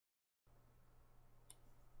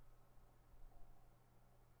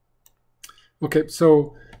Okay,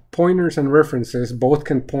 so pointers and references both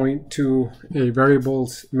can point to a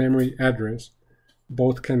variable's memory address.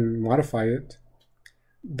 Both can modify it.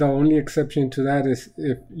 The only exception to that is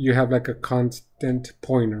if you have like a constant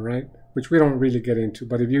pointer, right? Which we don't really get into.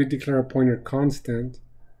 But if you declare a pointer constant,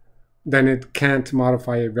 then it can't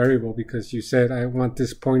modify a variable because you said, I want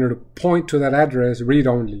this pointer to point to that address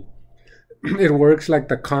read-only. It works like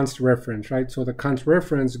the const reference, right? So the const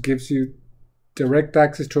reference gives you direct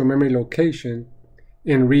access to a memory location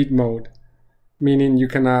in read mode, meaning you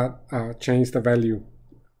cannot change the value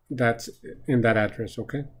that's in that address,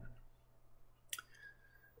 okay?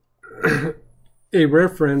 A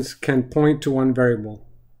reference can point to one variable.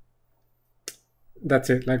 That's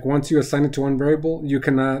it. Like once you assign it to one variable, you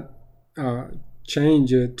cannot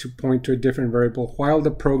change it to point to a different variable while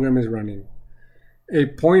the program is running. A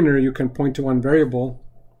pointer, you can point to one variable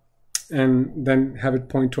and then have it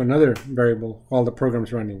point to another variable while the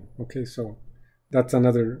program's running. Okay, so that's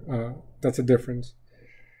that's a difference.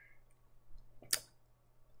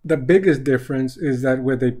 The biggest difference is that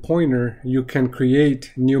with a pointer, you can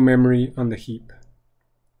create new memory on the heap.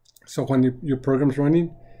 So when your program's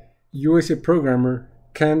running, you as a programmer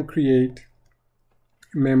can create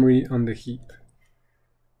memory on the heap.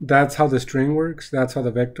 That's how the string works. That's how the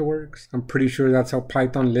vector works. I'm pretty sure that's how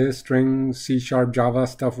Python, Lisp, string, C#, Java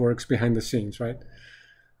stuff works behind the scenes, right?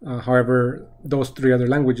 However, those three other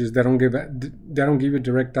languages, they don't give you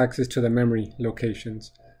direct access to the memory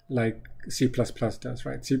locations like C++ does,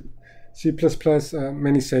 right? C++,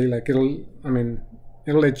 many say like it'll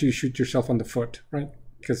let you shoot yourself on the foot, right?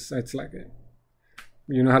 Because it's like,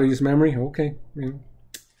 you know how to use memory, okay.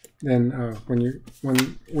 Then when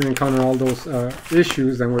we encounter all those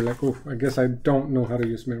issues, then we're like, oh, I guess I don't know how to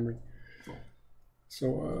use memory.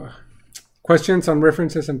 So questions on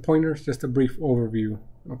references and pointers, just a brief overview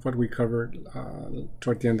of what we covered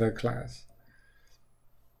toward the end of the class.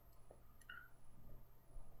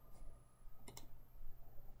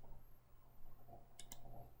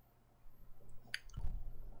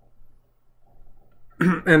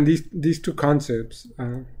 And these two concepts,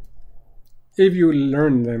 if you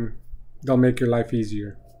learn them, they'll make your life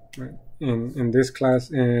easier, right? In this class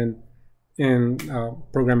and in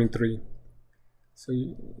programming 3. So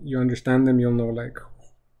you understand them, you'll know like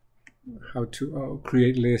how to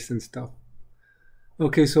create lists and stuff.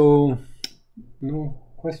 Okay, so no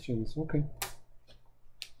questions. Okay.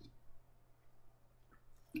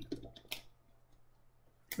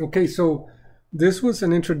 Okay, so this was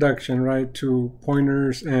an introduction, right, to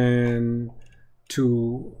pointers and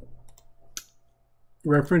to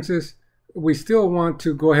references. We still want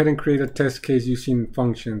to go ahead and create a test case using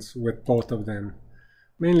functions with both of them,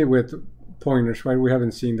 mainly with pointers, right? We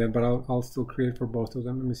haven't seen that, but I'll still create for both of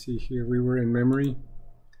them. Let me see here. We were in memory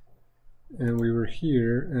and we were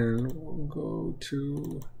here, and we'll go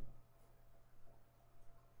to,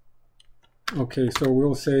 okay, so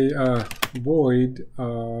we'll say void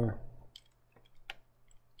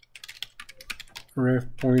ref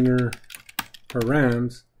pointer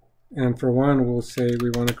params, and for one we'll say we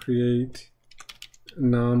want to create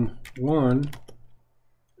num1,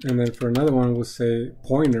 and then for another one we'll say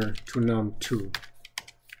pointer to num2.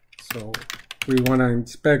 So we want to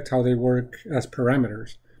inspect how they work as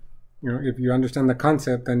parameters. You know, if you understand the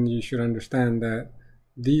concept, then you should understand that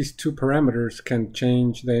these two parameters can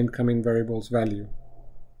change the incoming variable's value.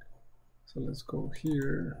 So let's go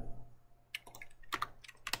here.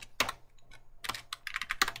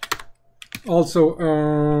 Also,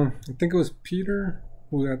 I think it was Peter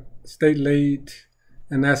who stayed late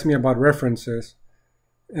and asked me about references.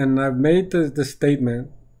 And I've made the statement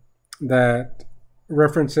that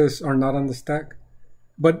references are not on the stack.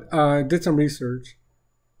 But I did some research,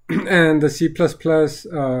 and the C++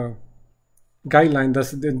 guideline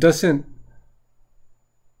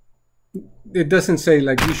doesn't say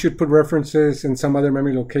like you should put references in some other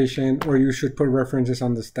memory location or you should put references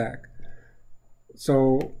on the stack.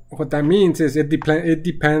 So what that means is it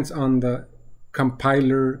depends on the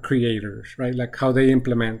compiler creators, right? Like how they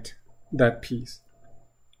implement that piece,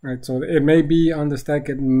 right? So it may be on the stack,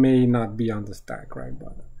 it may not be on the stack, right?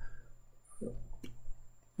 But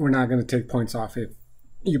we're not going to take points off if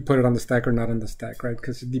you put it on the stack or not on the stack, right?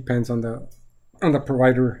 Because it depends on the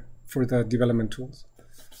provider for the development tools.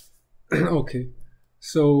 Okay,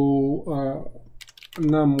 so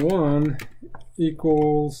num1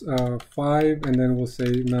 equals 5, and then we'll say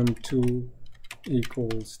num2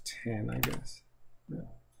 equals 10, I guess. Yeah.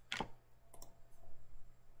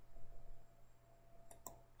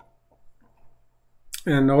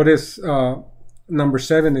 And notice number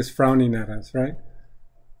 7 is frowning at us, right?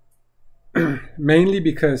 Mainly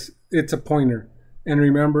because it's a pointer. And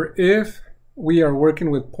remember, if we are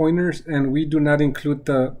working with pointers and we do not include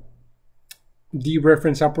the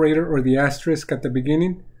dereference operator or the asterisk at the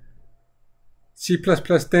beginning. C++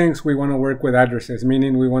 thinks we want to work with addresses,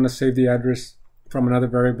 meaning we want to save the address from another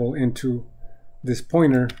variable into this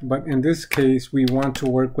pointer, but in this case we want to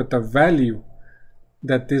work with the value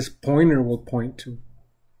that this pointer will point to.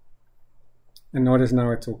 And notice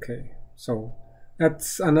now it's okay. So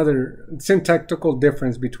that's another syntactical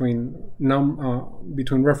difference between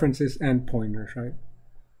references and pointers, right?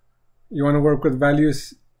 You want to work with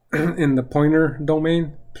values in the pointer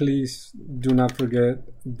domain, please do not forget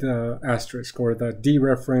the asterisk or the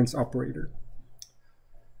dereference operator.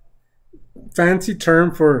 Fancy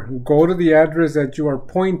term for go to the address that you are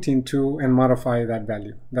pointing to and modify that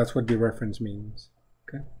value. That's what dereference means.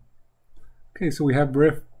 Okay, so we have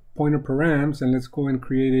ref pointer params, and let's go and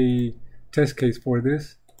create a test case for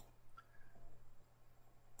this.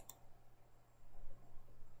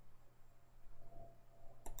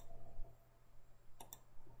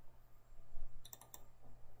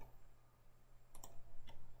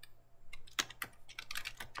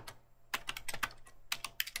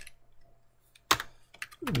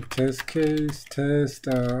 Test case, test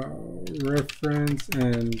reference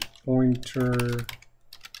and pointer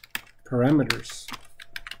parameters.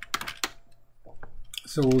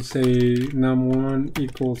 So we'll say num1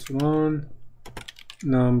 equals 1,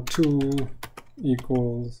 num2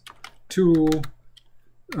 equals 2.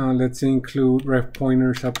 Let's include ref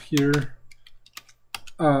pointers up here.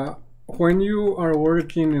 When you are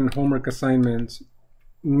working in homework assignments,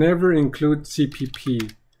 never include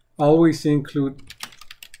CPP. Always include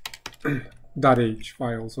 .h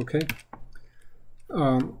files, okay?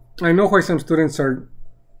 I know why some students are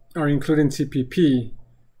including CPP,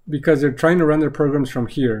 because they're trying to run their programs from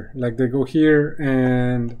here. Like they go here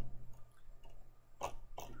and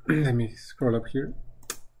let me scroll up here.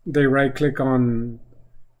 They right click on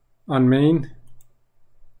main,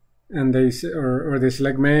 and they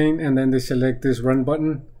select main, and then they select this run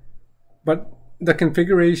button. But the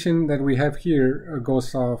configuration that we have here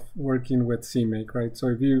goes off working with CMake, right? So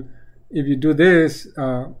if you do this,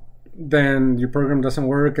 then your program doesn't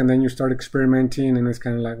work, and then you start experimenting, and it's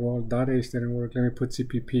kind of like, well, .h didn't work. Let me put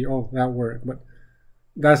CPP. Oh, that worked, but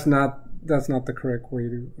that's not the correct way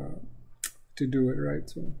to do it, right?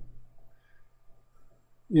 So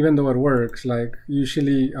even though it works, like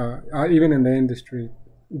usually, even in the industry,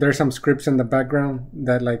 there's some scripts in the background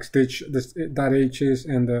that like stitch this .h's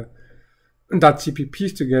and the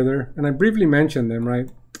 .cpp's together, and I briefly mentioned them, right?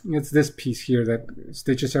 It's this piece here that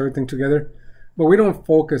stitches everything together. But we don't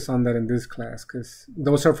focus on that in this class because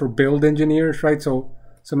those are for build engineers, right? So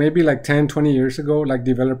maybe like 10, 20 years ago, like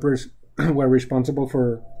developers were responsible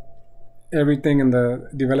for everything in the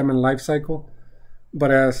development lifecycle.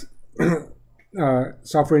 But as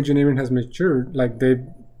software engineering has matured, like they've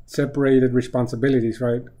separated responsibilities,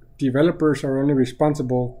 right? Developers are only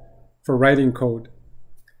responsible for writing code.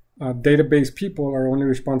 Database people are only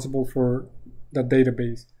responsible for the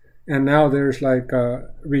database. And now there's like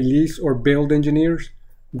release or build engineers.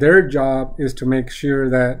 Their job is to make sure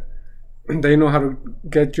that they know how to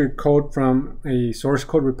get your code from a source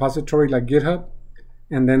code repository like GitHub,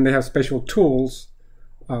 and then they have special tools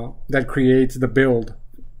that creates the build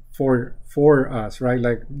for us, right?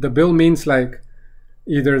 Like the build means like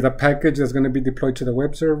either the package that's going to be deployed to the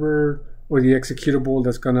web server, or the executable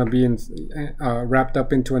that's going to be wrapped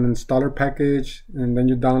up into an installer package, and then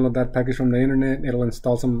you download that package from the internet. It'll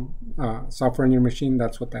install some software on your machine.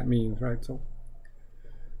 That's what that means, right? So,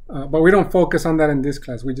 but we don't focus on that in this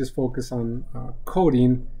class. We just focus on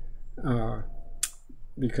coding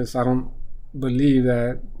because I don't believe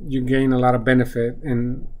that you gain a lot of benefit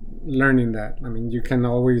in learning that. I mean, you can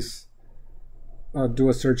always do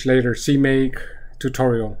a search later, CMake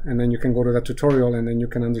tutorial, and then you can go to that tutorial, and then you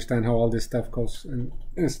can understand how all this stuff goes and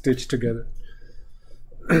stitched together.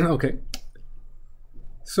 Okay,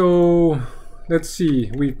 so let's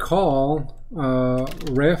see, we call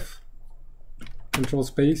ref control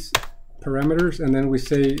space parameters, and then we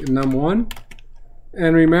say num1.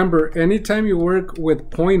 And remember, anytime you work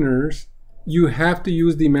with pointers, you have to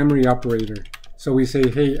use the memory operator. So we say,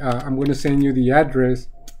 hey, I'm going to send you the address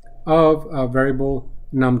of a variable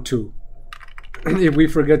num2. If we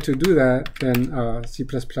forget to do that, then C++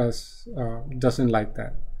 doesn't like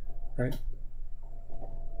that, right?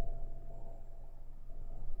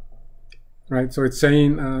 Right, so it's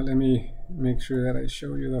saying, let me make sure that I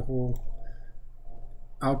show you the whole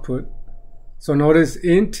output. So notice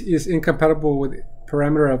int is incompatible with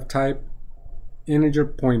parameter of type integer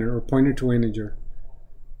pointer or pointer to integer.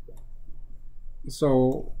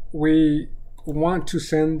 So we want to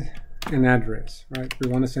send an address, right? We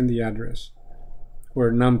want to send the address.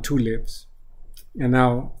 where num2 lives. And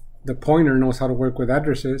now the pointer knows how to work with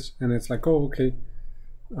addresses, and it's like, oh, okay.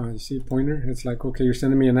 You see pointer? It's like, okay, you're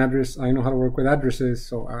sending me an address. I know how to work with addresses,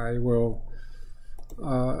 so I will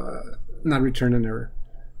not return an error.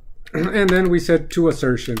 And then we said two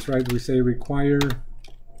assertions, right? We say require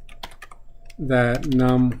that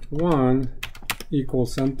num1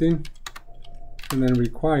 equals something, and then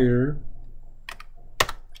require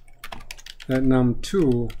that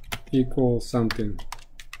num2 equals something.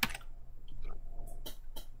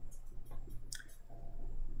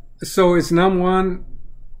 So is num1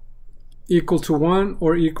 equal to 1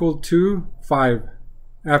 or equal to 5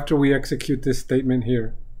 after we execute this statement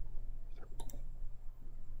here?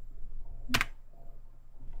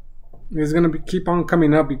 It's going to keep on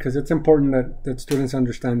coming up because it's important that students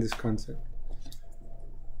understand this concept.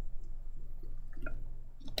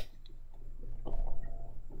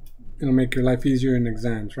 It'll make your life easier in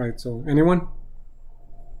exams, right? So anyone?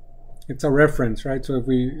 It's a reference, right? So if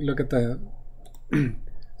we look at the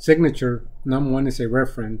signature, num1 is a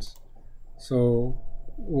reference. So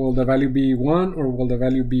will the value be 1 or will the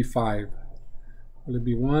value be 5? Will it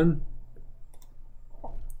be 1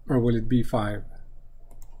 or will it be 5?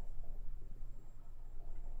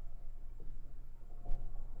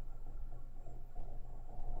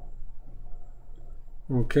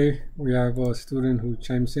 Okay, we have a student who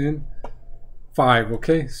chimes in. 5,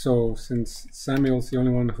 okay, so since Samuel's the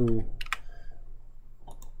only one who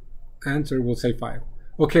answered, we'll say 5.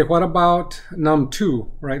 Okay, what about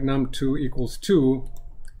num2, right? Num2 equals 2.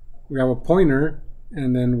 We have a pointer,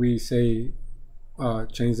 and then we say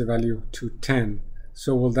change the value to 10.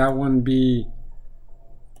 So will that one be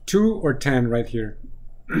 2 or 10 right here?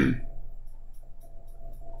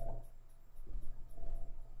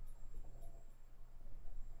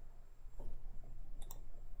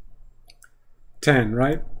 10,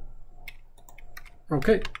 right?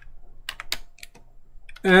 Okay.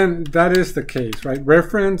 And that is the case, right?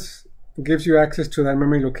 Reference gives you access to that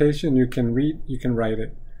memory location. You can read, you can write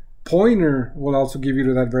it. Pointer will also give you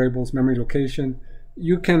to that variable's memory location.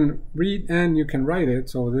 You can read and you can write it.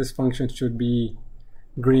 So this function should be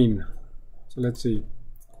green. So let's see.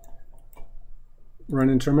 Run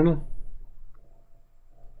in terminal.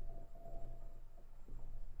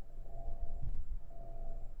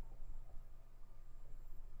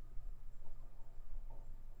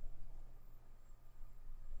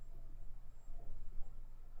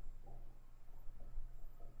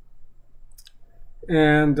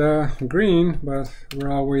 And green, but we're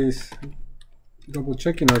always double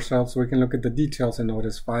checking ourselves so we can look at the details and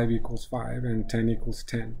notice 5 equals 5 and 10 equals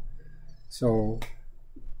 10. So,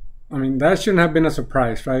 I mean, that shouldn't have been a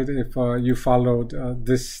surprise, right? If you followed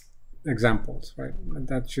this examples, right?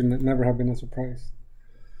 That should never have been a surprise.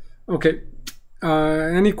 Okay,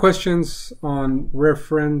 any questions on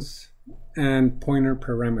reference and pointer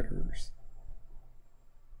parameters?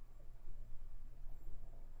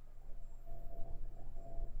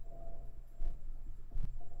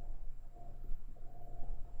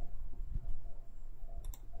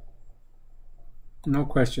 No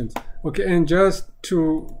questions. Okay, and just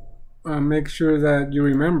to make sure that you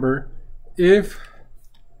remember, if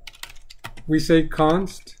we say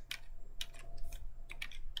const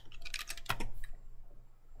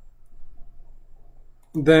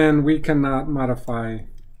then we cannot modify.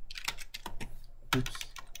 Oops.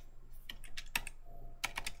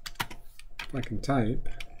 If I can type.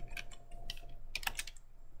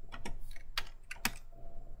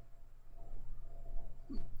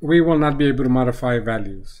 We will not be able to modify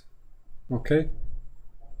values. Okay?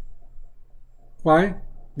 Why?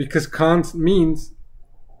 Because const means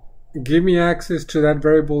give me access to that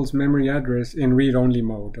variable's memory address in read-only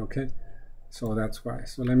mode. Okay? So that's why.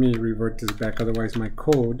 So let me revert this back, otherwise my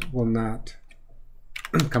code will not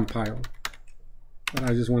compile. But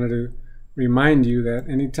I just wanted to remind you that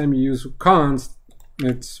anytime you use const,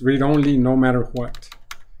 it's read-only no matter what.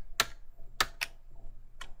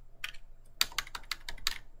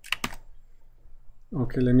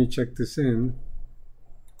 Okay, let me check this in.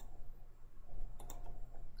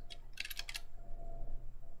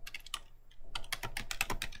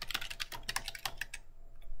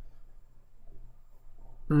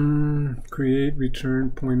 Create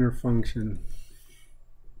return pointer function.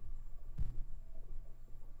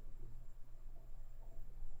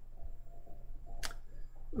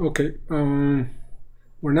 Okay,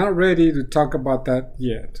 we're not ready to talk about that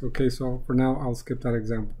yet. Okay, so for now I'll skip that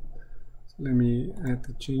example. Let me add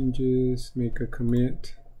the changes, make a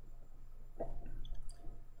commit.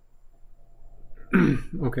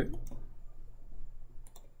 Okay.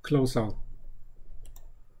 Close out.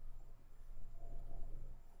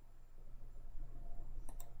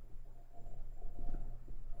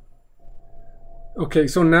 Okay,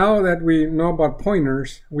 so now that we know about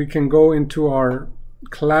pointers, we can go into our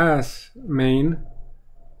class main.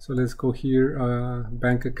 So let's go here,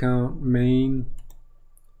 bank account main.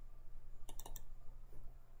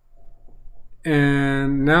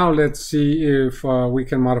 And now let's see if we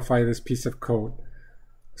can modify this piece of code.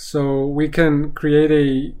 So we can create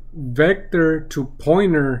a vector to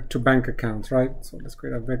pointer to bank accounts, right? So let's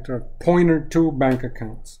create a vector of pointer to bank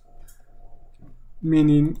accounts.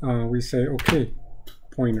 Meaning we say, okay,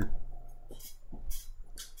 pointer.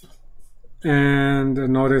 And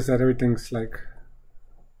notice that everything's like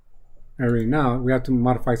array. Now we have to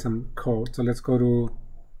modify some code. So let's go to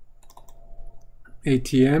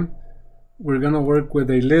ATM. We're gonna work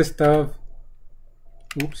with a list of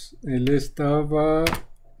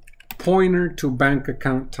pointer to bank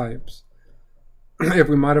account types. If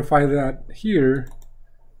we modify that here,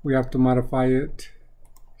 we have to modify it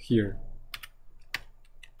here.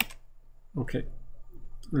 Okay,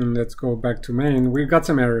 and let's go back to main. We've got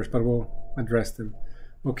some errors, but we'll address them.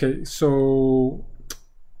 Okay, so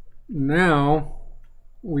now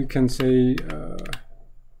we can say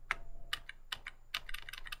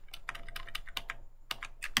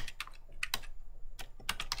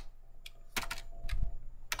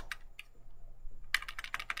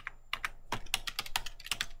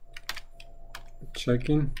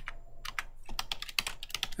checking,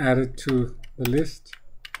 add it to the list.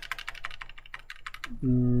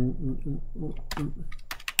 And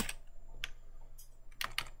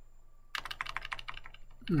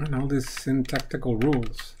all these syntactical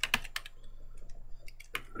rules.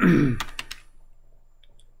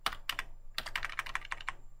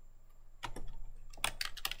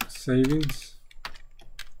 Savings.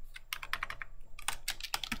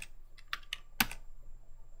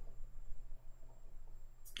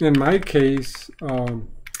 In my case,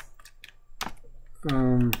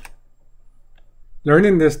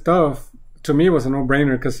 learning this stuff to me was a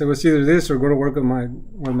no-brainer, because it was either this or go to work with my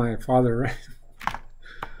father, right?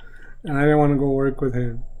 And I didn't want to go work with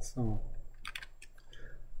him. So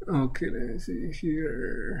okay, let's see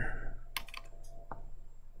here.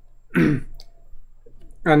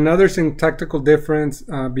 Another syntactical difference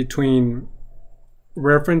between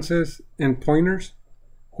references and pointers.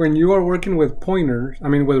 When you are working with pointers,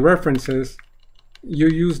 with references, you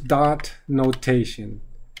use dot notation.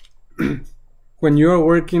 When you are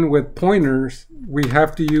working with pointers, we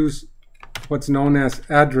have to use what's known as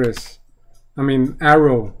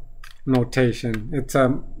arrow notation. It's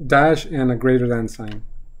a dash and a greater than sign.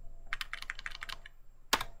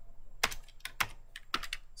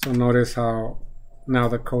 So notice how now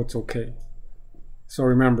the code's okay. So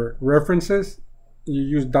remember, references, you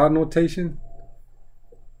use dot notation.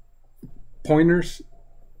 Pointers,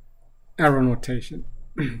 arrow notation.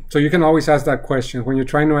 So you can always ask that question when you're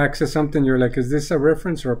trying to access something. You're like, is this a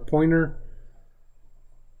reference or a pointer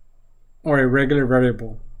or a regular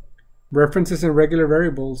variable? References and regular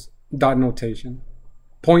variables, dot notation.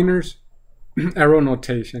 Pointers, arrow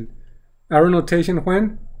notation. Arrow notation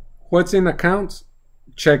when? What's in accounts?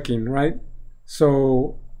 Checking, right?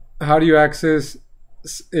 So how do you access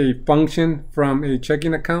a function from a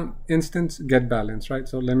checking account instance? Get balance, right?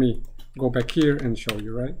 So let me go back here and show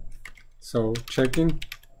you, right? So checking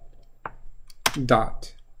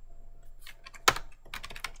dot.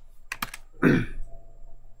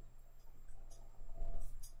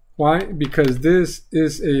 Why? Because this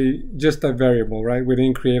is just a variable, right? We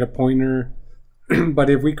didn't create a pointer, but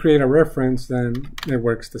if we create a reference, then it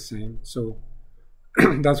works the same. So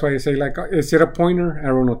that's why I say, like, is it a pointer?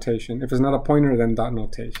 Arrow notation. If it's not a pointer, then dot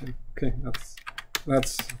notation. Okay,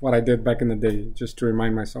 that's what I did back in the day, just to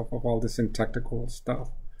remind myself of all this syntactical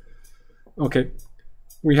stuff. Okay,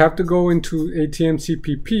 we have to go into ATM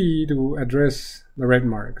CPP to address the red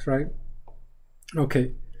marks, right?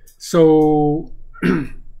 Okay, so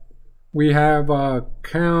we have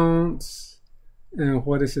counts, and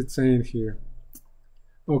what is it saying here?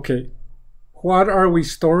 Okay, what are we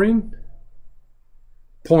storing?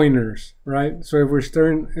 Pointers, right? So if we're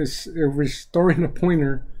storing a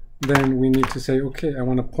pointer, then we need to say, okay, I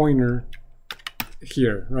want a pointer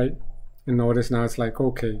here, right? And notice now it's like,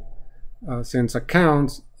 okay, since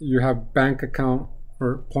accounts, you have bank account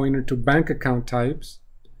or pointer to bank account types.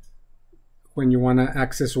 When you want to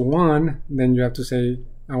access one, then you have to say,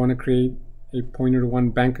 I want to create a pointer to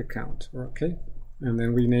one bank account, okay? And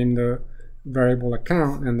then we name the variable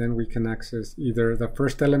account, and then we can access either the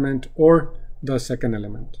first element or the second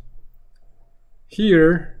element.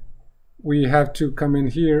 Here, we have to come in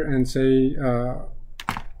here and say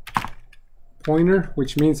pointer,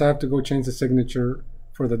 which means I have to go change the signature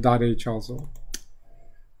for the .h also.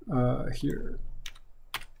 Here.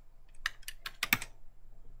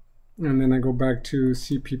 And then I go back to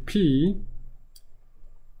CPP,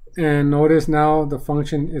 and notice now the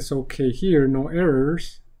function is okay here, no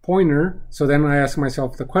errors, pointer. So then I ask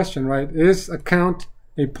myself the question, right? Is account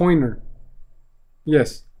a pointer?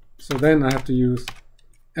 Yes. So then I have to use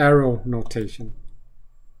arrow notation.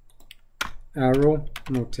 Arrow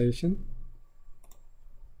notation.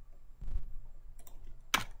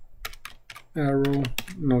 Arrow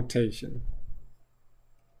notation.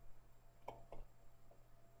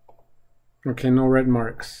 Okay, no red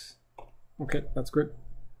marks. Okay, that's good.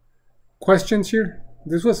 Questions here?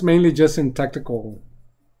 This was mainly just in technical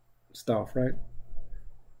stuff, right?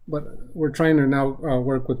 But we're trying to now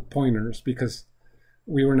work with pointers because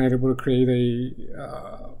we were not able to create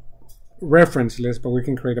a reference list, but we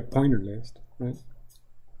can create a pointer list, right?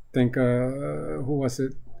 Think, who was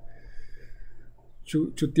it?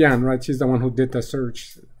 Chutian, right? She's the one who did the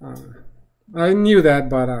search. I knew that,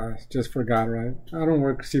 but I just forgot, right? I don't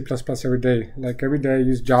work C++ every day. Like every day I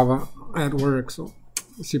use Java at work, so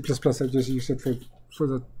C++ I just use it for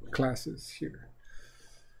the classes here.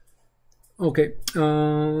 Okay.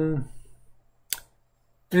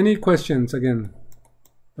 Any questions again?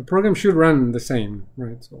 The program should run the same,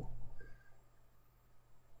 right? So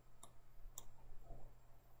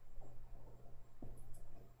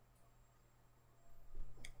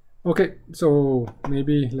okay, so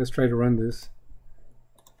maybe let's try to run this.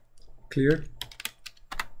 Clear.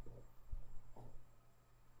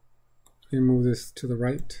 Let me move this to the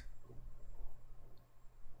right.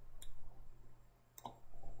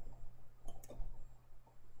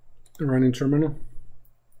 Running terminal.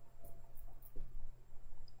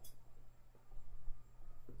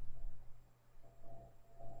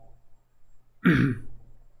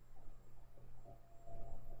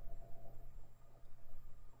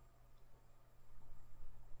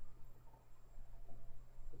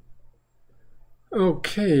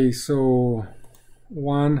 Okay, so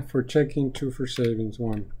 1 for checking, 2 for savings,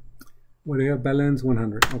 1. What do you have? Balance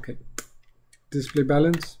 100. Okay. Display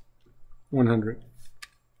balance 100.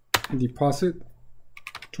 Deposit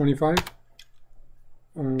 25.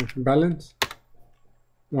 Balance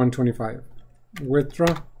 125.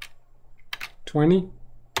 Withdraw 20.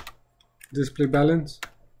 Display balance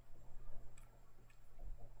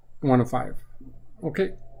 105.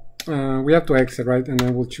 Okay. We have to exit, right? And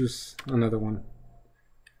then we'll choose another one.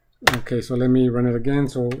 Okay, so let me run it again.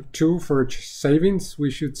 So 2 for savings.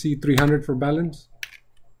 We should see 300 for balance.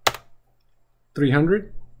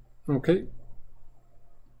 300. Okay.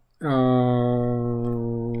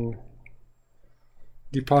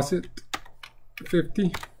 Deposit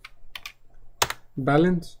 50.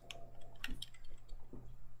 Balance.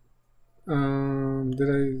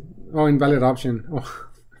 Invalid option. Oh,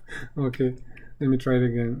 okay. Let me try it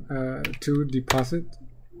again. 2 deposit.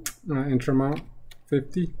 Enter amount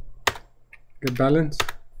 50. Get balance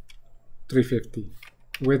 350.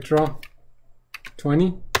 Withdraw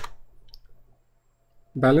 20.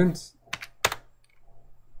 Balance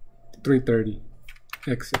 330.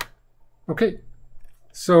 Exit. Okay,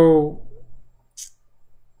 so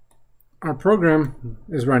our program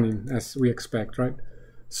is running as we expect, right?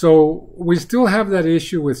 So we still have that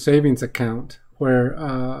issue with savings account where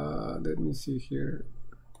let me see here.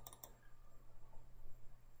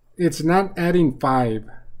 It's not adding 5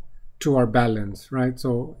 to our balance, right?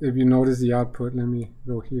 So if you notice the output, let me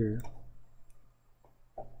go here.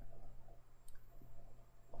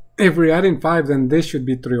 If we're adding 5, then this should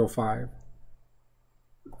be 305.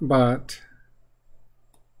 But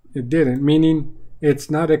it didn't, meaning it's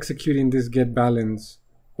not executing this get balance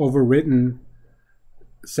overwritten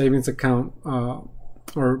savings account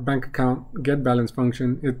or bank account get balance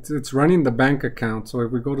function. It's running the bank account. So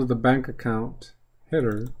if we go to the bank account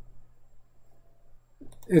header,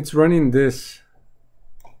 it's running this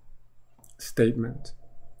statement,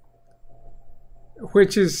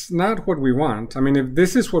 which is not what we want. I mean, if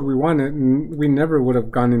this is what we wanted, we never would have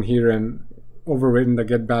gone in here and overwritten the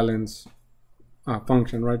get balance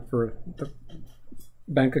function, right, for the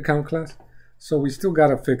bank account class. So we still got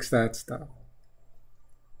to fix that stuff.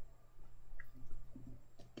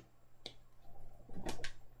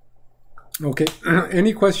 Okay,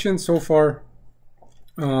 any questions so far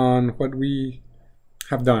on what we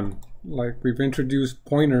have done? Like, we've introduced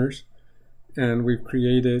pointers and we've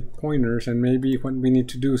created pointers, and maybe what we need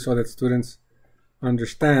to do so that students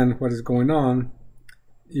understand what is going on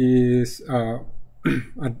is a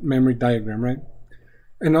memory diagram, right?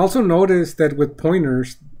 And also notice that with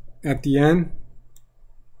pointers at the end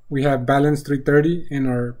we have balance 330 in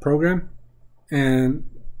our program, and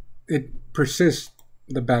it persists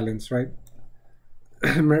the balance, right?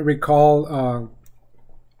 Recall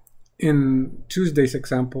in Tuesday's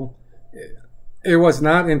example, It was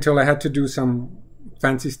not until I had to do some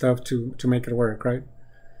fancy stuff to make it work, right?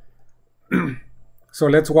 So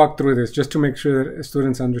let's walk through this just to make sure that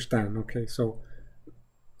students understand. Okay, so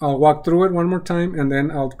I'll walk through it one more time and then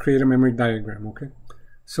I'll create a memory diagram. Okay,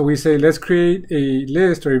 so we say let's create a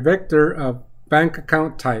list or a vector of bank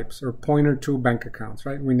account types or pointer to bank accounts,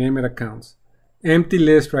 right? We name it accounts. Empty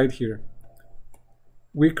list right here.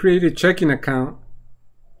 We create a checking account.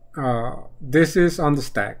 This is on the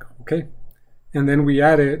stack, okay? And then we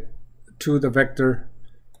add it to the vector.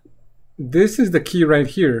 This is the key right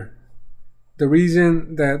here. The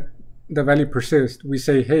reason that the value persists, we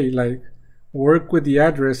say, hey, like, work with the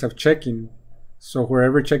address of checking. So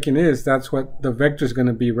wherever checking is, that's what the vector is going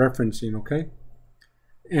to be referencing, okay?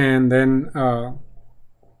 And then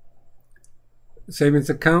savings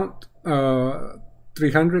account,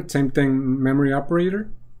 300, same thing, memory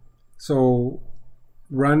operator. So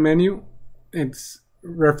run menu, it's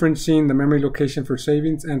referencing the memory location for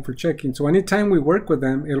savings and for checking. So anytime we work with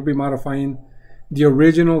them, it'll be modifying the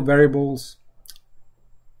original variable's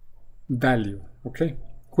value, okay?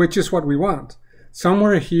 Which is what we want.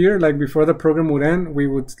 Somewhere here, like before the program would end, we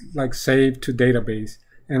would like save to database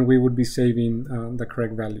and we would be saving the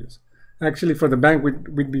correct values. Actually, for the bank,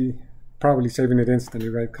 we'd be probably saving it instantly,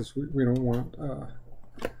 right? Because we don't want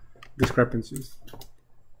discrepancies.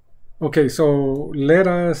 Okay, so let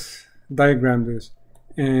us diagram this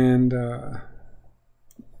and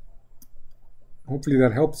hopefully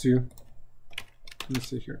that helps you. Let's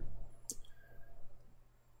see here.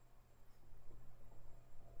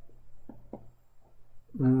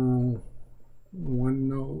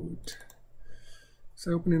 OneNote. Is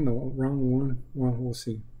I opening the wrong one? Well, we'll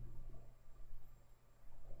see.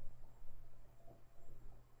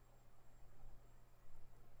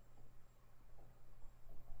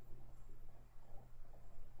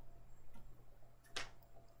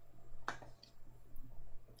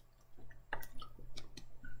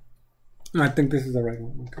 I think this is the right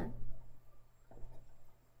one. Okay.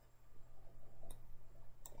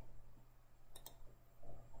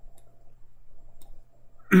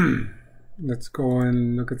 Let's go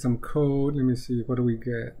and look at some code. Let me see. What do we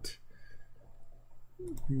get?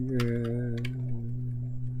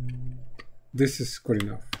 This is good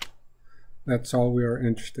enough. That's all we are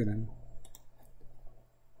interested in.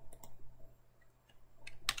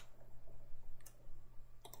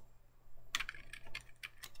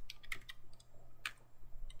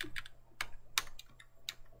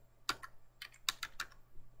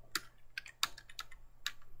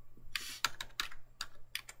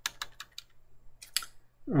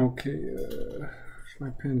 Okay, here's my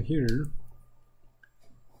pen here.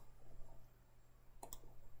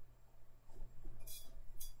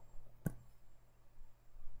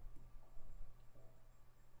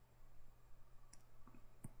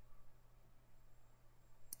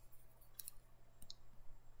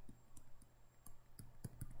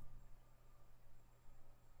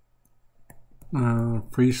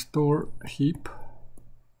 Free store heap.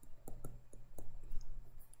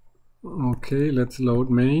 Okay, let's load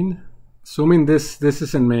main. Assuming this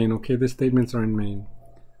is in main, okay, the statements are in main.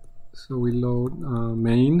 So we load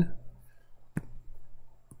main.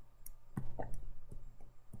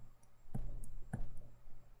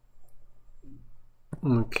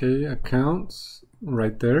 Okay, accounts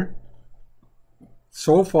right there.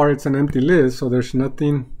 So far it's an empty list, so there's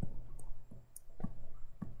nothing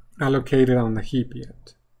allocated on the heap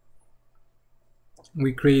yet.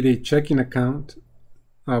 We create a checking account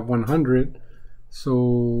of 100,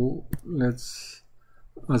 so let's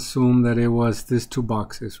assume that it was these two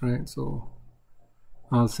boxes, right? So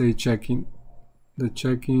I'll say checking. The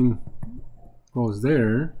checking goes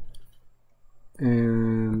there,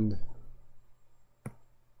 and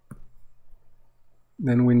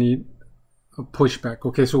then we need a pushback.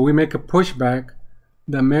 Okay, so we make a pushback,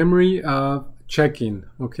 the memory of checking.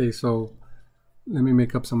 Okay, so let me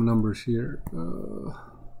make up some numbers here.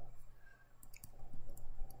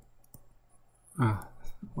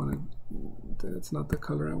 That's not the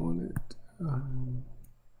color I wanted.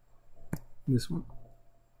 This one.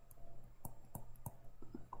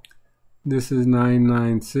 This is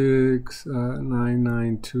 996,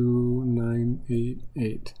 992,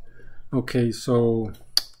 988. Okay, so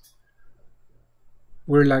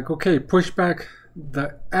we're like, okay, push back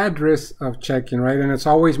the address of checking, right? And it's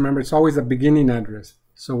always, remember, it's always the beginning address.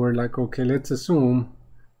 So we're like, okay, let's assume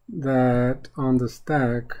that on the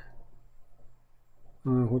stack,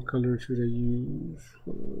 what color should I use?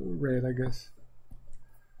 Red, I guess.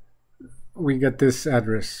 We get this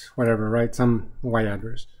address, whatever, right? Some Y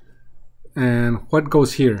address. And what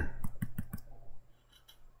goes here?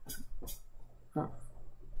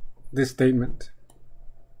 this statement.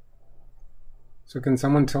 So can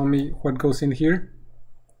someone tell me what goes in here?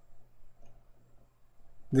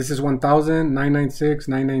 This is 1000, 996,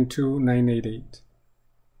 992, 988.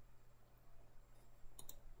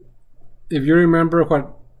 If you remember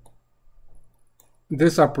what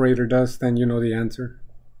this operator does, then you know the answer.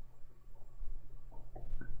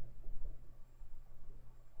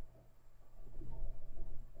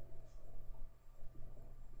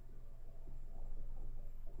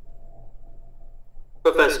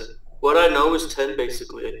 Professor, what I know is 10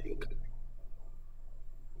 basically, I think.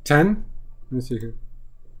 10? Let me see here.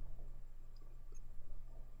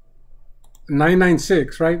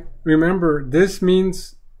 996, right? Remember, this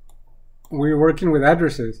means we're working with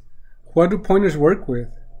addresses. What do pointers work with?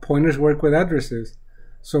 Pointers work with addresses.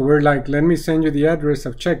 So we're like, let me send you the address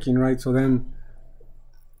of checking, right? So then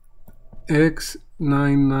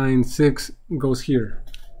X996 goes here,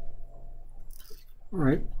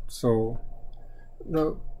 right? So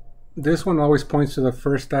this one always points to the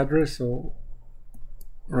first address, so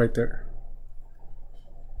right there,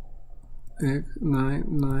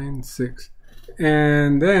 X996.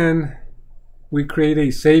 And then we create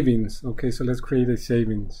a savings. Okay, so let's create a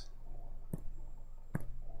savings.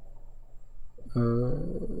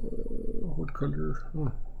 What color?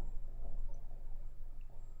 Oh.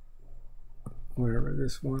 Whatever,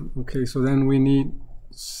 this one. Okay, so then we need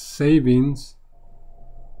savings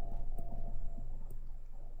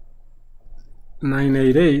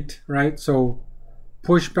 988, right? So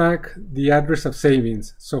push back the address of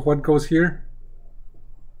savings. So what goes here?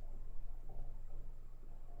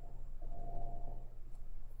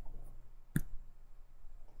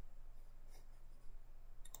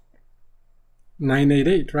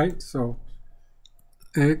 $988, right? So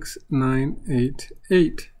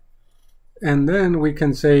X988. And then we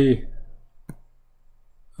can say,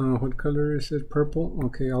 what color is it? Purple?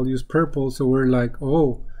 Okay, I'll use purple. So we're like,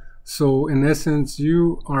 oh, so in essence,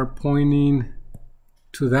 you are pointing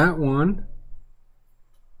to that one,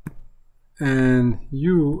 and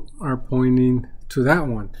you are pointing to that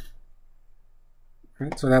one,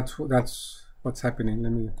 right? So that's what's happening.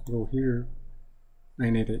 Let me go here.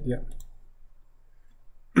 988, yeah.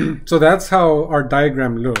 So that's how our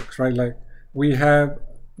diagram looks, right? Like we have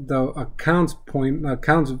the accounts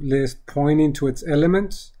list pointing to its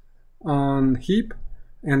elements on heap,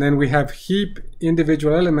 and then we have heap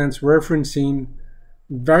individual elements referencing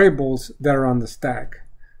variables that are on the stack,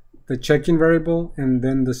 the checking variable and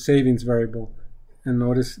then the savings variable. And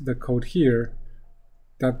notice the code here,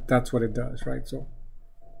 that's what it does, right?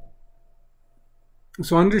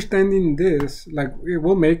 So understanding this, like, it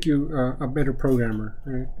will make you a better programmer,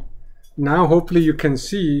 right? Now hopefully you can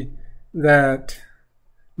see that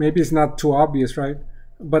maybe it's not too obvious, right?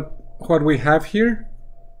 But what we have here,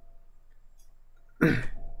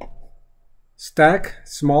 stack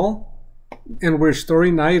small, and we're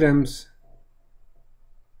storing items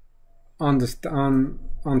on the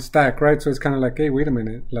on stack, right? So it's kind of like, hey, wait a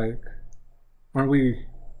minute, like, aren't we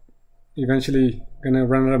eventually gonna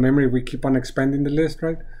run out of memory if we keep on expanding the list,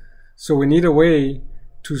 right? So we need a way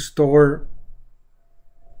to store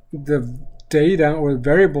the data or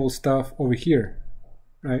variable stuff over here,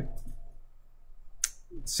 right?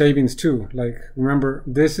 Savings too. Like, remember,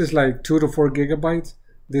 this is like 2 to 4 gigabytes.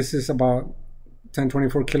 This is about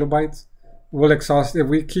 1024 kilobytes. We'll exhaust, if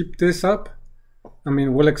we keep this up, I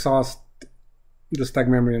mean, we'll exhaust the stack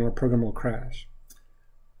memory and our program will crash.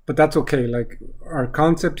 But that's okay. Like, our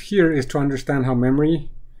concept here is to understand how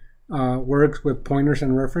memory works with pointers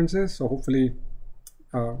and references. So hopefully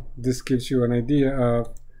this gives you an idea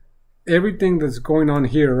of everything that's going on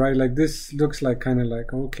here, right? Like, this looks like kind of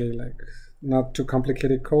like, okay, like not too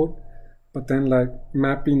complicated code, but then like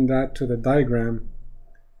mapping that to the diagram,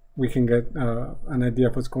 we can get an idea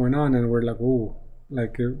of what's going on, and we're like, oh,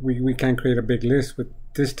 like we can't create a big list with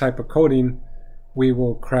this type of coding. We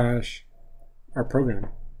will crash our program,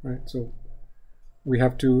 right? So we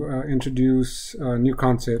have to introduce new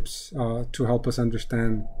concepts to help us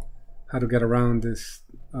understand how to get around this.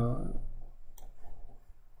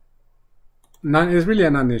 It's really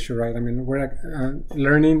a non-issue, right? I mean, we're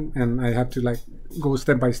learning, and I have to like go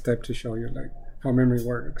step by step to show you like how memory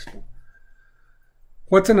works.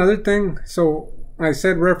 What's another thing? So I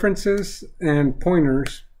said references and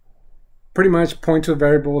pointers pretty much point to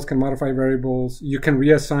variables, can modify variables. You can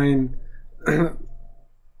reassign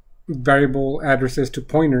variable addresses to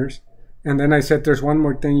pointers. And then I said there's one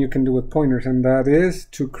more thing you can do with pointers, and that is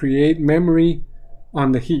to create memory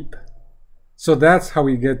on the heap. So that's how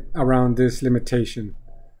we get around this limitation,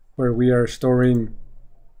 where we are storing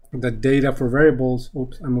the data for variables.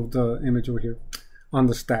 Oops, I moved the image over here on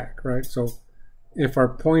the stack, right? So if our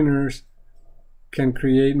pointers can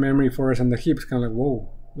create memory for us on the heap, it's kind of like, whoa,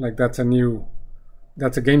 like that's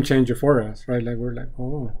a game changer for us, right? Like we're like,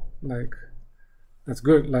 oh, like that's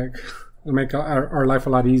good, like it'll make our life a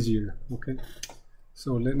lot easier. Okay,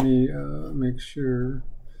 so let me make sure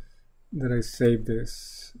that I save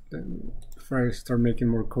this before I start making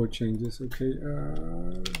more code changes. Okay,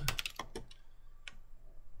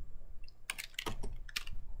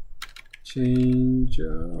 change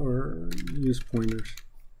or use pointers.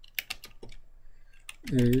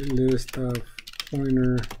 A list of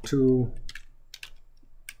pointer to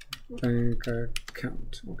bank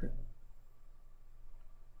account. Okay.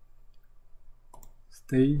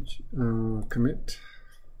 Stage commit.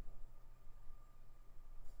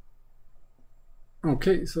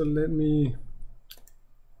 Okay, so let me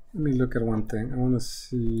look at one thing. I want to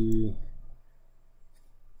see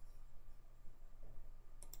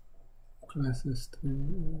classes.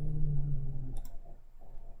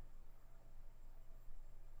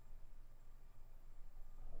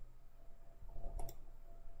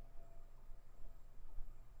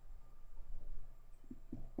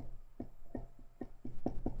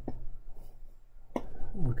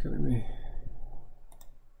 Okay, let me.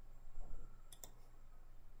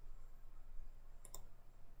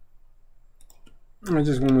 I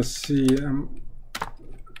just want to see,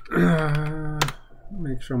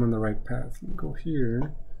 make sure I'm on the right path. Let me go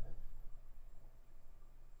here.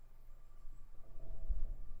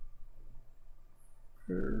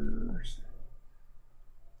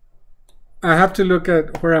 I have to look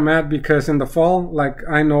at where I'm at because in the fall, like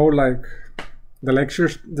I know like the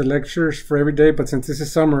lectures for every day, but since this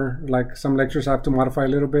is summer, like some lectures I have to modify a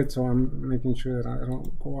little bit, so I'm making sure that I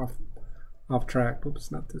don't go off track.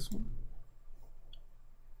 Oops, not this one.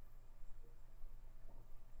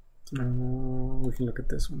 We can look at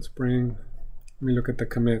this one, spring. Let me look at the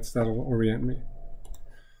commits, that'll orient me.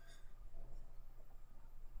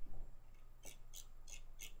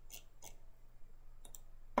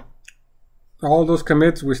 All those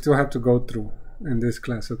commits we still have to go through in this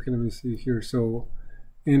class. Okay, let me see here. So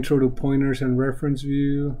intro to pointers and reference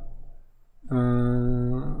view.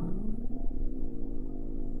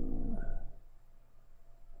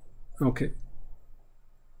 Okay.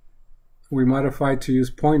 We modified to use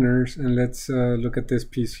pointers, and let's look at this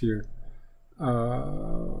piece here.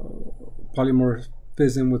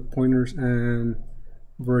 Polymorphism with pointers and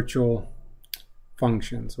virtual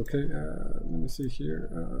functions. Okay, let me see here.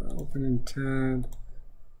 Open in tab.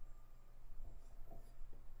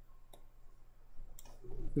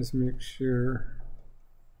 Let's make sure.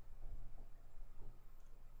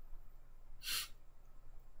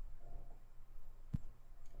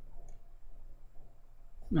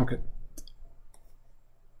 Okay.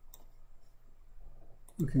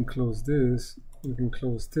 We can close this. We can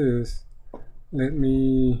close this. Let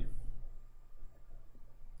me.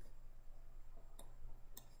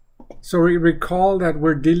 So recall that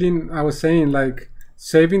we're dealing, I was saying like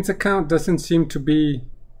savings account doesn't seem to be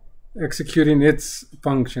executing its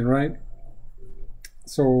function, right?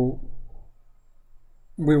 So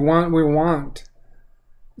we want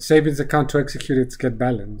savings account to execute its get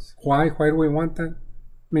balance. Why do we want that?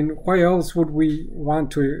 I mean, why else would we want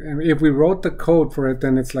to? I mean, if we wrote the code for it,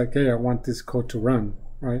 then it's like, hey, I want this code to run,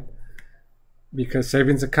 right? Because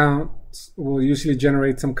savings accounts will usually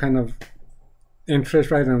generate some kind of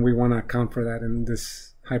interest, right? And we want to account for that in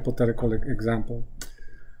this hypothetical example.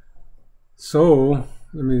 So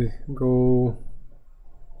let me go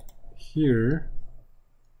here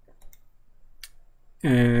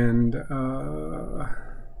and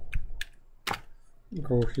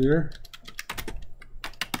go here.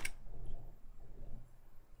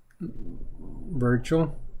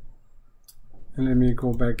 Virtual, and let me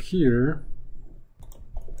go back here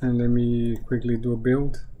and let me quickly do a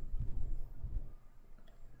build.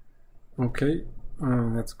 Okay,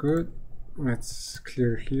 that's good. Let's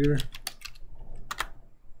clear here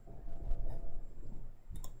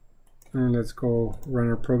and let's go run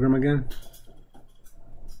our program again.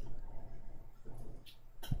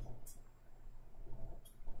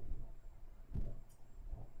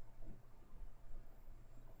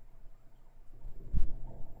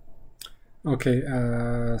 Okay,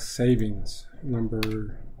 savings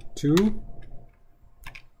number 2.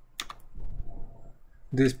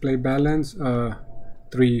 Display balance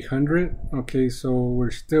 300. Okay, so we're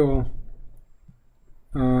still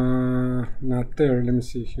not there. Let me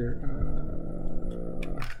see here.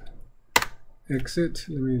 Exit.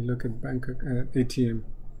 Let me look at bank ATM.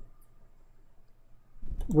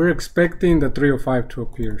 We're expecting the 305 to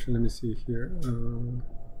appear. So let me see here.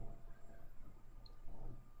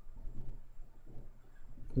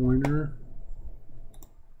 Pointer.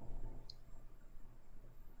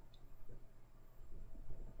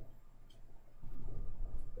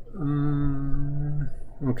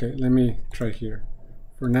 Okay, let me try here.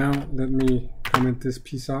 For now, let me comment this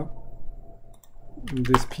piece out, and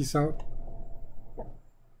this piece out.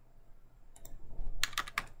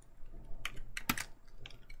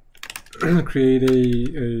 Create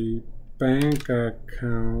a bank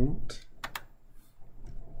account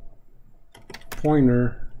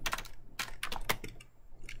pointer.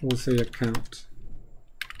 We'll say account,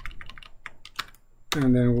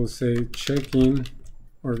 and then we'll say checking,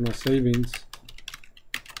 or no, savings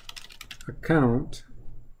account,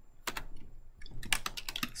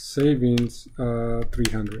 savings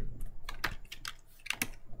 300,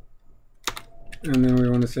 and then we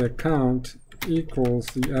want to say account equals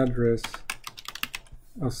the address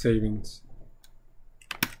of savings,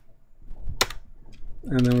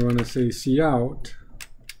 and then we want to say cout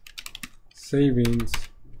savings,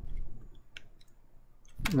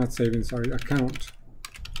 not savings, sorry, account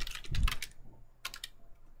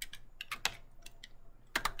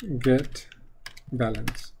get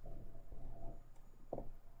balance.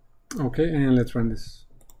 Okay, and let's run this.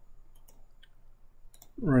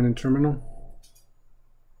 Run in terminal.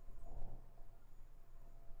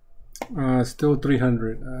 Still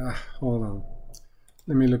 300. Hold on.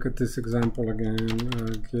 Let me look at this example again.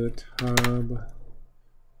 GitHub.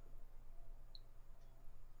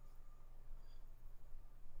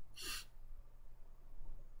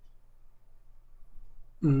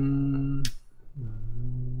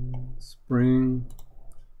 Spring.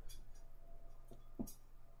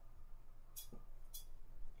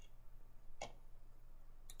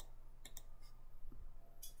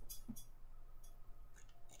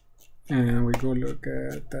 And we go look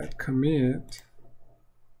at that commit.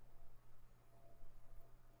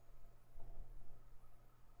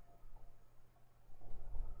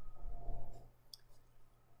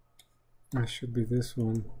 That should be this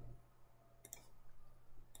one.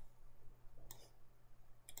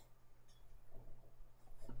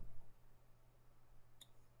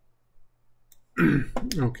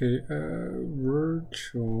 Okay,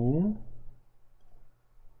 virtual.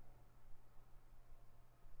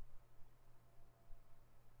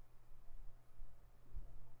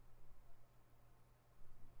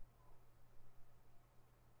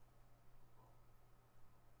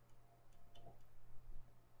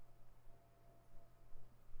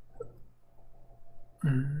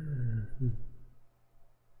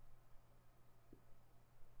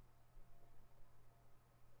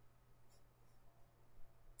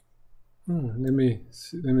 Let me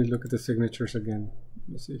see, let me look at the signatures again.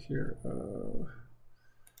 Let's see here.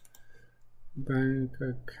 Bank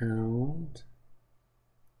account.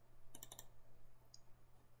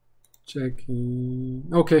 Checking.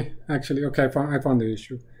 Okay, actually, okay, I found the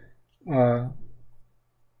issue.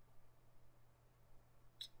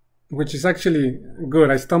 Which is actually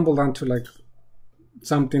good. I stumbled onto like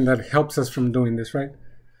something that helps us from doing this, right?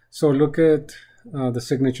 So look at the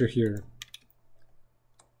signature here.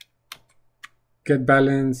 Get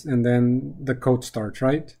balance, and then the code starts,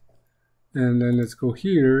 right? And then let's go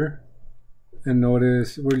here and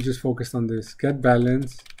notice we're just focused on this get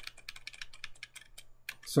balance.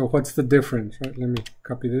 So what's the difference, right? Let me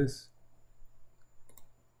copy this.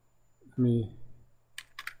 Let me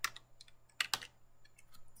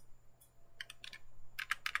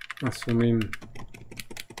zoom in.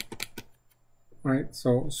 Right,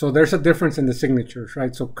 so there's a difference in the signatures,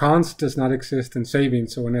 right? So const does not exist in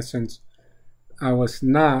savings, so in essence I was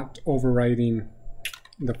not overriding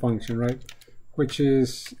the function, right? Which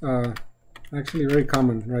is actually very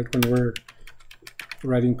common, right, when we're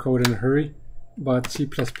writing code in a hurry. But C++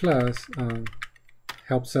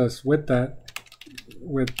 helps us with that,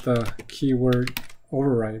 with the keyword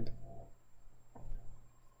override.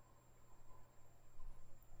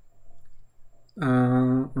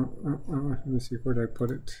 Let me see, where did I put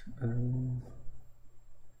it?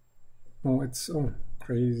 Oh, it's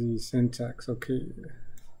crazy syntax. Okay,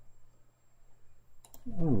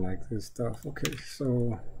 I don't like this stuff. Okay,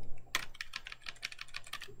 so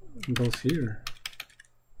it goes here.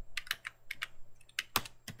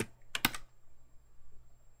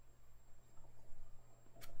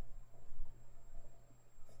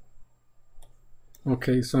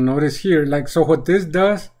 Okay, so notice here, like, so what this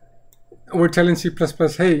does, we're telling C++,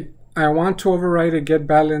 hey, I want to override a get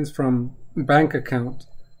balance from bank account.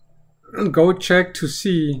 Go check to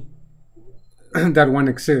see that one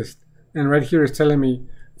exists. And right here is telling me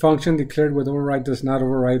function declared with override does not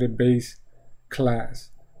override a base class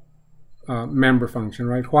member function,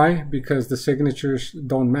 right? Why? Because the signatures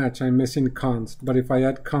don't match. I'm missing const. But if I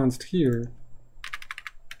add const here,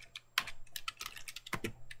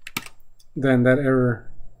 then that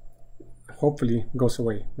error hopefully goes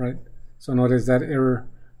away, right? So notice that error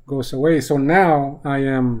goes away. So now I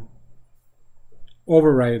am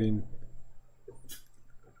overriding,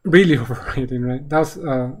 really overriding, right? That was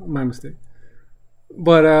my mistake.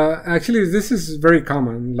 But actually, this is very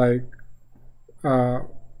common. Like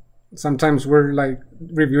sometimes we're like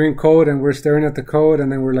reviewing code and we're staring at the code,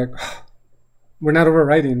 and then we're like, oh, we're not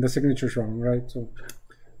overriding, the signature's wrong, right? So,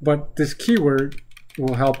 but this keyword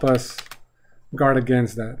will help us guard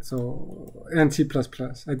against that. So, and C++.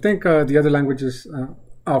 I think the other languages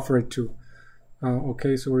offer it too.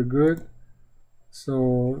 Okay, so we're good.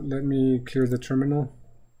 So let me clear the terminal.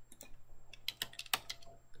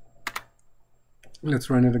 Let's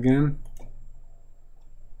run it again.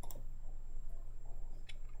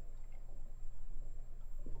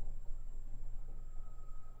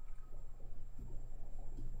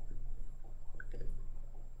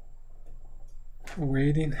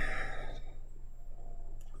 Waiting.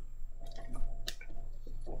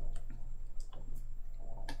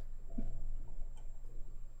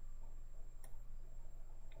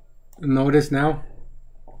 Notice now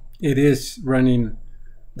it is running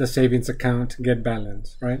the savings account get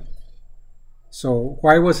balance, right? So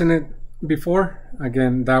why wasn't it before?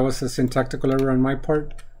 Again, that was a syntactical error on my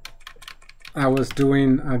part. I was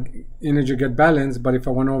doing an integer get balance, but if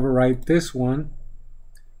I want to overwrite this one,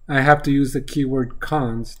 I have to use the keyword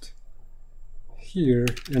const here,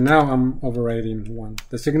 and now I'm overwriting one.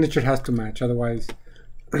 The signature has to match, otherwise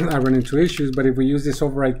I run into issues. But if we use this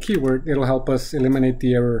override keyword, it'll help us eliminate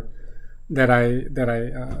the error that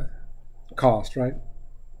I caused, right?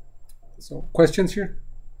 So questions here?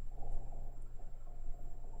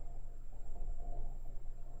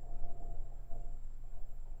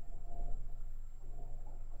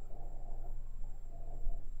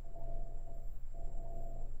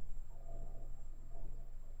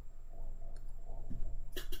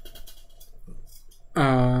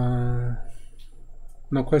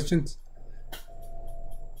 No questions?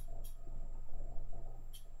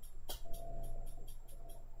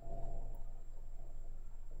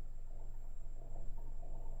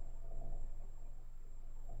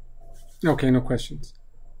 Okay, no questions.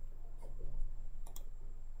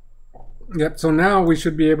 Yep, so now we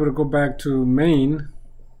should be able to go back to main.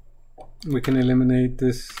 We can eliminate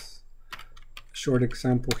this short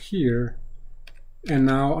example here. And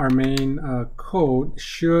now our main code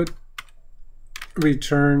should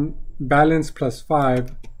return balance plus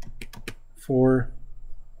 5 for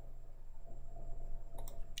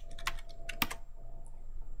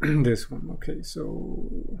this one. Okay,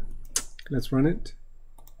 so let's run it.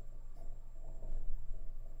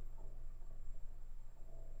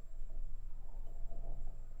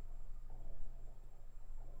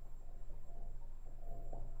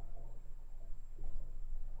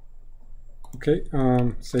 Okay,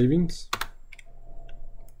 savings.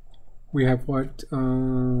 We have what?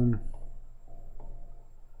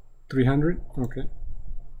 300. Okay.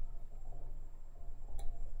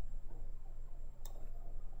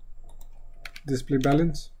 Display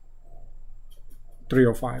balance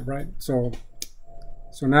 305, right? So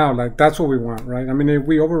now, like, that's what we want, right? I mean, if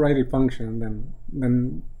we override a function,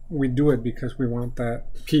 then we do it because we want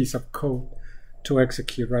that piece of code to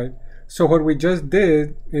execute, right? So what we just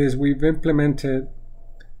did is we've implemented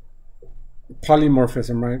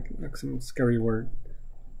polymorphism, right? Like some scary word.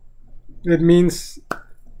 It means,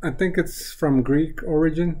 I think it's from Greek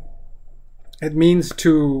origin. It means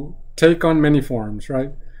to take on many forms,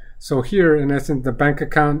 right? So here, in essence, the bank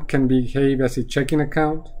account can behave as a checking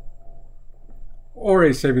account or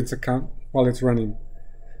a savings account while it's running.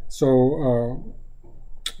 So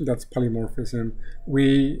that's polymorphism.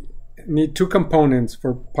 We need two components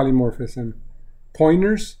for polymorphism: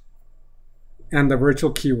 pointers and the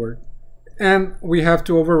virtual keyword. And we have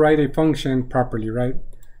to override a function properly, right?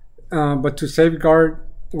 But to safeguard,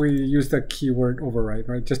 we use the keyword override,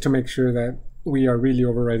 right? Just to make sure that we are really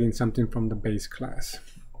overriding something from the base class.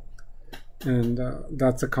 And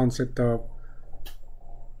that's the concept of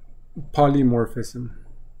polymorphism.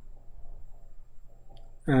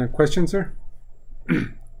 Questions, sir?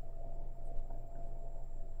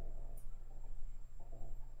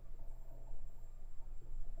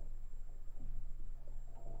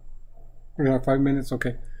 We have 5 minutes.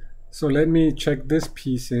 Okay, so let me check this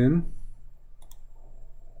piece in.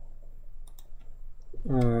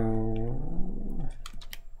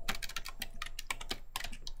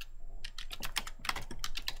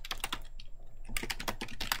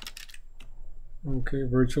 Okay,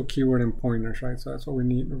 virtual keyword and pointers, right? So that's what we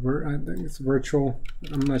need. I think it's virtual.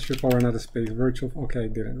 I'm not sure if I ran out of space. Virtual. Okay, I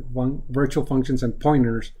didn't. Virtual functions and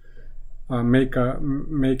pointers make a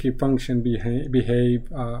function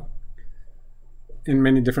behave in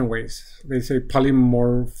many different ways. They say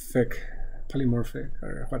polymorphic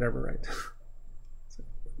or whatever, right? So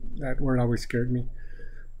that word always scared me.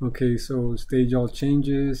 Okay, so stage all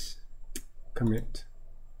changes, commit.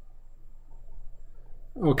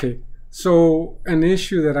 Okay, so an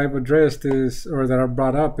issue that I've addressed is, or that I've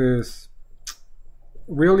brought up is,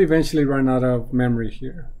 we'll eventually run out of memory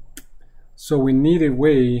here. So we need a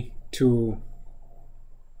way to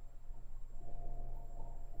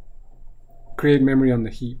create memory on the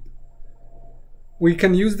heap. We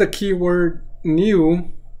can use the keyword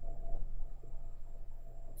new,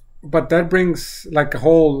 but that brings like a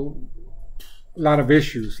whole lot of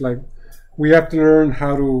issues. Like we have to learn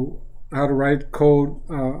how to write code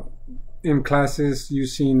in classes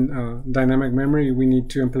using dynamic memory. We need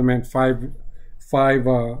to implement five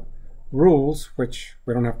rules, which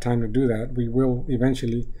we don't have time to do that. We will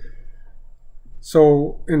eventually.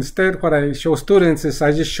 So instead, what I show students is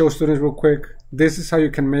I just show students real quick, this is how you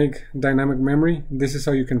can make dynamic memory. This is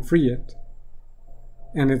how you can free it.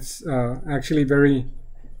 And it's actually very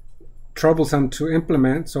troublesome to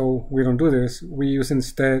implement, so we don't do this. We use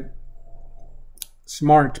instead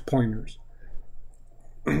smart pointers.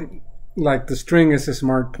 Like the string is a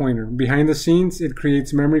smart pointer. Behind the scenes, it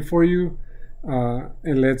creates memory for you.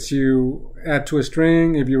 It lets you add to a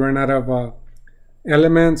string. If you run out of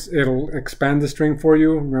elements, it'll expand the string for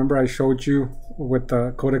you. Remember I showed you with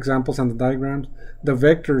the code examples and the diagrams. The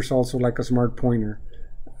vector is also like a smart pointer.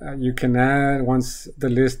 You can add once the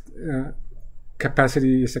list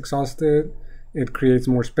capacity is exhausted. It creates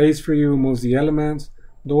more space for you, moves the elements.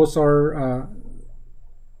 Those are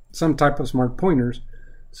some type of smart pointers.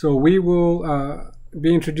 So we will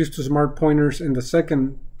be introduced to smart pointers in the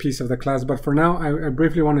second piece of the class, but for now I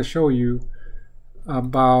briefly want to show you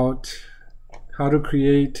about how to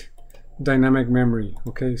create dynamic memory.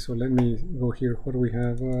 Okay, so let me go here. What do we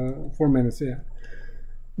have? 4 minutes. Yeah,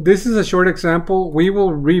 this is a short example. We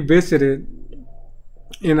will revisit it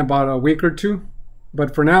in about a week or two,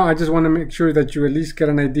 but for now I just want to make sure that you at least get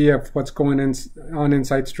an idea of what's going on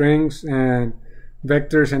inside strings and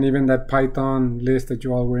vectors, and even that Python list that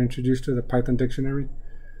you all were introduced to, the Python dictionary.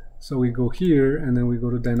 So we go here, and then we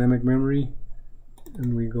go to dynamic memory,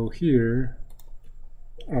 and we go here.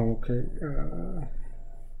 Oh, okay.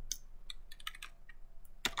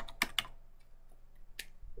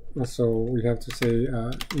 So we have to say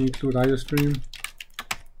include IOStream,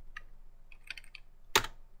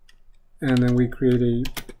 and then we create a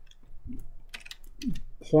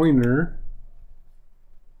pointer.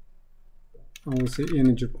 I will say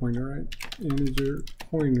integer pointer, right? Integer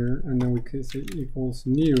pointer, and then we can say equals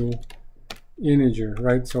new integer,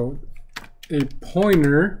 right? So a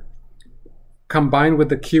pointer combined with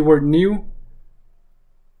the keyword new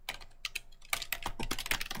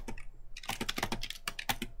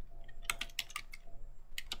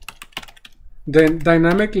then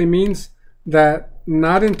dynamically means that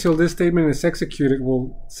not until this statement is executed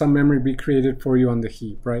will some memory be created for you on the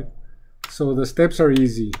heap, right? So the steps are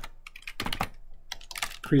easy.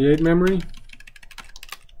 Create memory.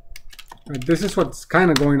 Right, this is what's kind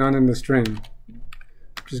of going on in the string.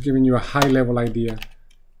 Just giving you a high level idea.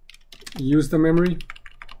 Use the memory.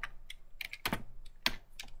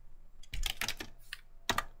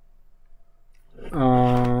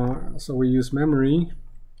 So we use memory.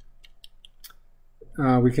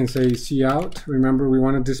 We can say cout. Remember, we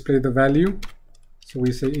want to display the value. So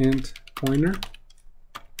we say int pointer.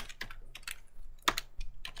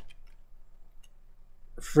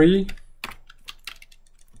 Free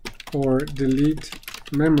or delete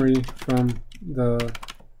memory from the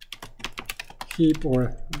heap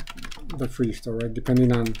or the free store, right?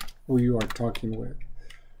 Depending on who you are talking with.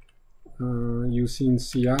 Using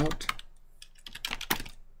cout.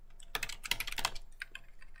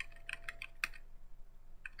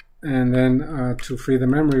 And then to free the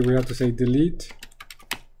memory, we have to say delete,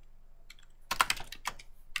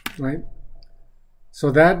 right?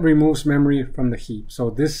 So that removes memory from the heap.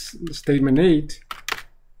 So this statement 8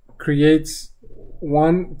 creates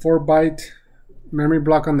one 4-byte memory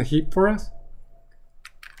block on the heap for us.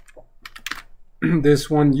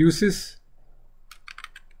 This one uses,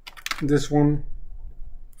 this one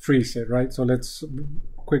frees it, right? So let's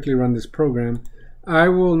quickly run this program. I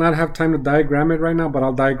will not have time to diagram it right now, but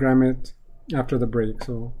I'll diagram it after the break.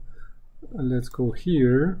 So let's go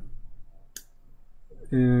here,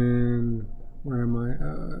 and where am I?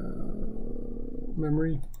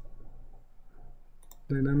 Memory,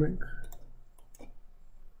 dynamic,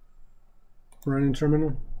 running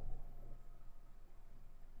terminal.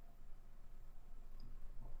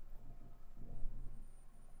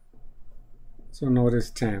 So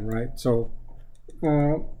notice 10, right? So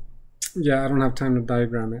Yeah, I don't have time to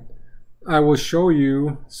diagram it. I will show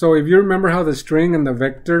you. So if you remember how the string and the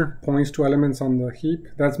vector points to elements on the heap,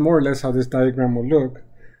 that's more or less how this diagram will look.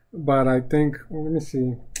 But I think, well, let me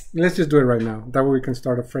see. Let's just do it right now. That way we can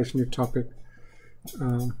start a fresh new topic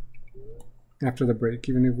after the break,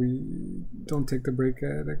 even if we don't take the break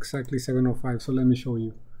at exactly 7:05. So let me show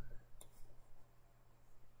you.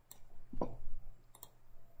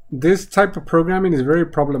 This type of programming is very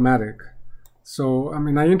problematic. So, I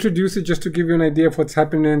mean, I introduced it just to give you an idea of what's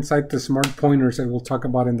happening inside the smart pointers that we'll talk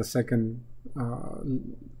about in the second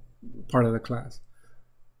part of the class.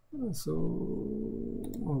 So,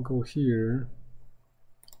 I'll go here.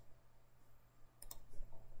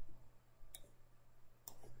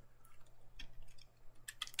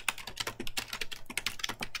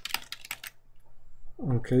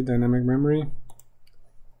 Okay, dynamic memory.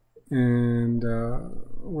 And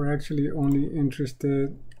we're actually only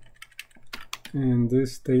interested in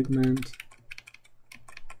this statement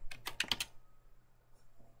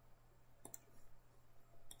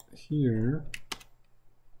here,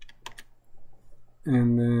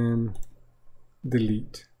 and then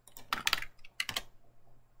delete.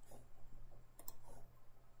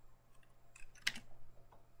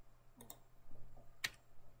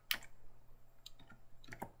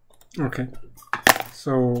 Okay,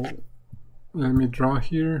 so let me draw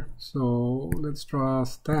here. So let's draw a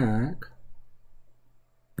stack.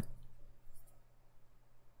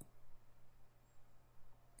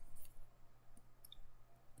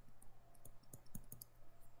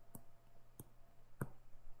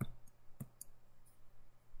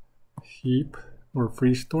 Heap or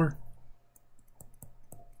free store.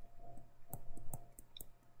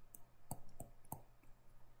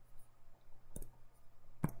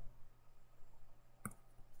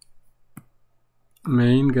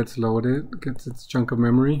 Main gets loaded, gets its chunk of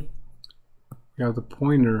memory. We have the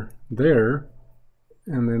pointer there,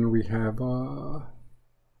 and then we have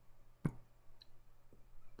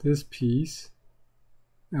this piece.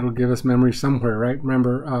 It'll give us memory somewhere, right?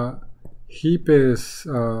 Remember, heap is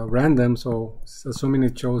random, so assuming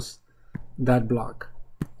it chose that block.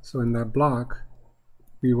 So in that block,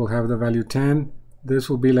 we will have the value 10. This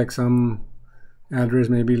will be like some address,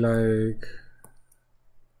 maybe like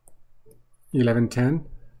 1110,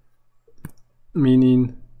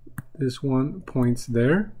 meaning this one points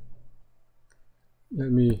there.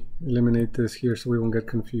 Let me eliminate this here so we won't get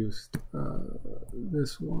confused.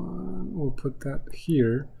 This one, we'll put that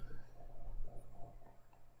here.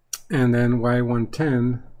 And then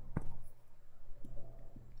Y110,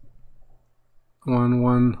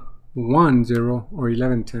 1110 or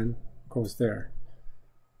 1110 goes there.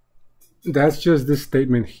 That's just this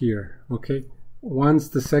statement here, okay? Once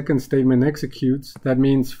the second statement executes, that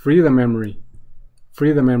means free the memory.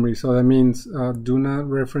 Free the memory. So that means do not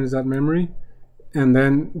reference that memory. And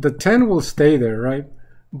then the 10 will stay there, right?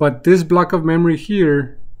 But this block of memory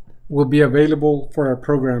here will be available for our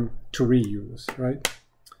program to reuse, right?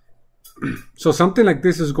 So something like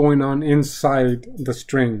this is going on inside the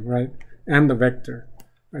string, right? And the vector.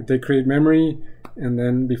 Right? They create memory, and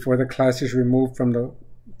then before the class is removed from the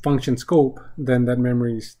function scope, then that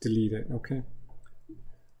memory is deleted, okay?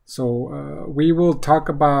 So we will talk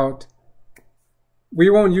about, we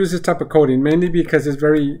won't use this type of coding, mainly because it's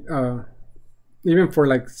very, even for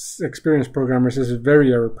like experienced programmers, this is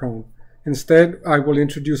very error prone. Instead, I will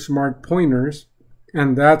introduce smart pointers,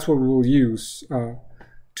 and that's what we will use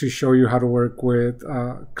to show you how to work with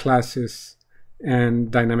classes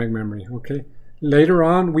and dynamic memory, okay? Later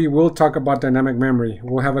on, we will talk about dynamic memory.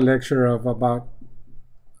 We'll have a lecture of about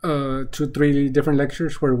 2-3 different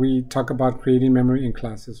lectures where we talk about creating memory in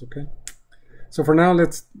classes, okay? So for now,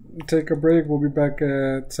 let's take a break. We'll be back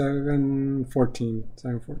at 7:14.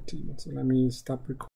 So let me stop recording.